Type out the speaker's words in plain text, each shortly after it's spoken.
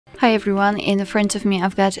Hi everyone, in front of me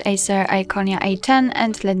I've got Acer Iconia A10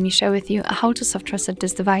 and let me share with you how to soft reset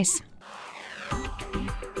this device.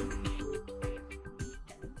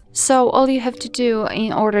 So all you have to do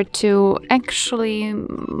in order to actually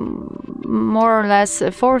more or less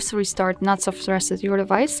force restart, not soft reset your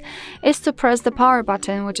device, is to press the power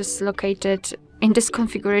button, which is located in this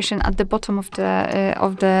configuration at the bottom of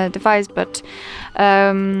the device, but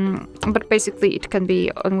basically it can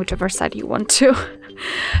be on whichever side you want to.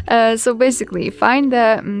 So basically find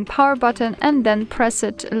the power button and then press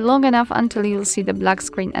it long enough until you'll see the black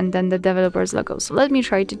screen and then the developer's logo. So let me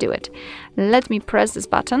try to do it. Let me press this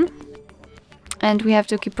button and we have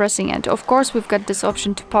to keep pressing it. Of course we've got this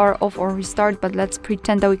option to power off or restart, but let's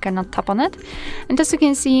pretend that we cannot tap on it. And as you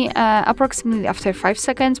can see, approximately after 5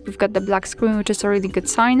 seconds we've got the black screen, which is a really good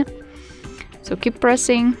sign. So keep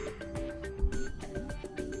pressing.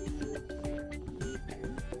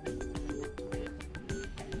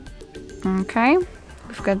 Okay,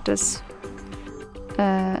 we've got this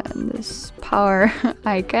this power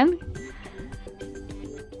icon.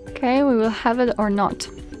 Okay, we will have it or not.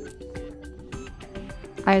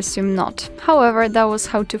 I assume not. However, that was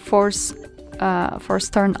how to force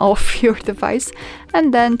turn off your device,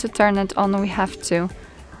 and then to turn it on we have to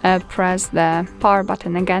press the power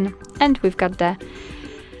button again, and we've got the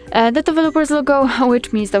developer's logo,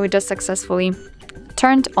 which means that we just successfully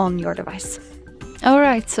turned on your device.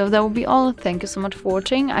 Alright, so that will be all. Thank you so much for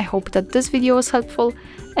watching. I hope that this video was helpful,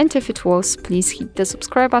 and if it was, please hit the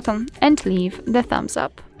subscribe button and leave the thumbs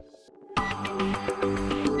up.